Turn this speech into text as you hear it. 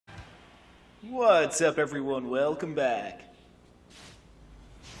What's up, everyone? Welcome back.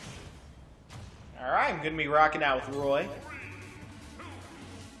 Alright, I'm going to be rocking out with Roy.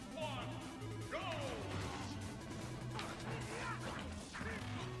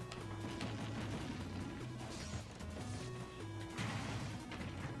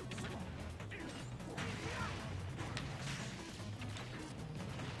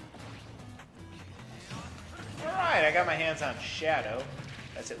 Alright, I got my hands on Shadow.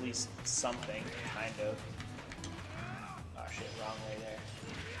 That's at least something, kind of. Oh shit, wrong way there.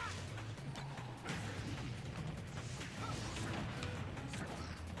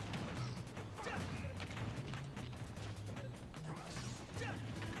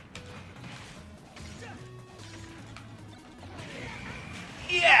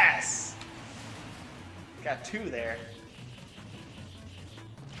 Yes! Got two there.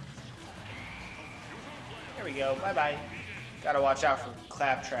 There we go, bye-bye. Gotta watch out for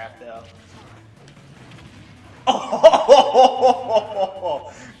Claptrap, though. Oh!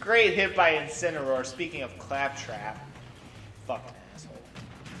 Great hit by Incineroar. Speaking of Claptrap. Fucking asshole.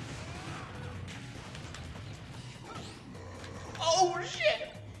 Oh,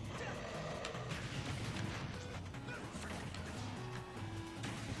 shit!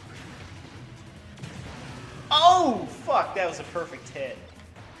 Oh, fuck. That was a perfect hit.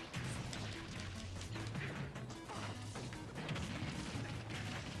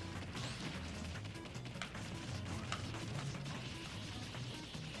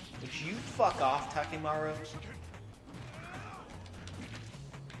 You fuck off, Takimaru.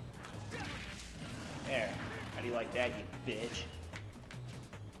 There. How do you like that, you bitch?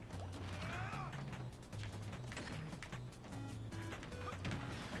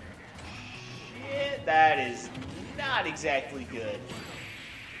 Shit, that is not exactly good.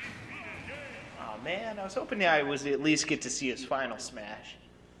 Oh man, I was hoping I would at least get to see his final smash.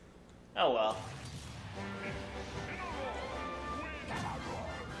 Oh well.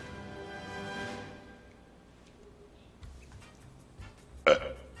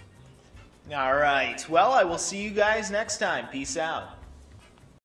 All right. Well, I will see you guys next time. Peace out.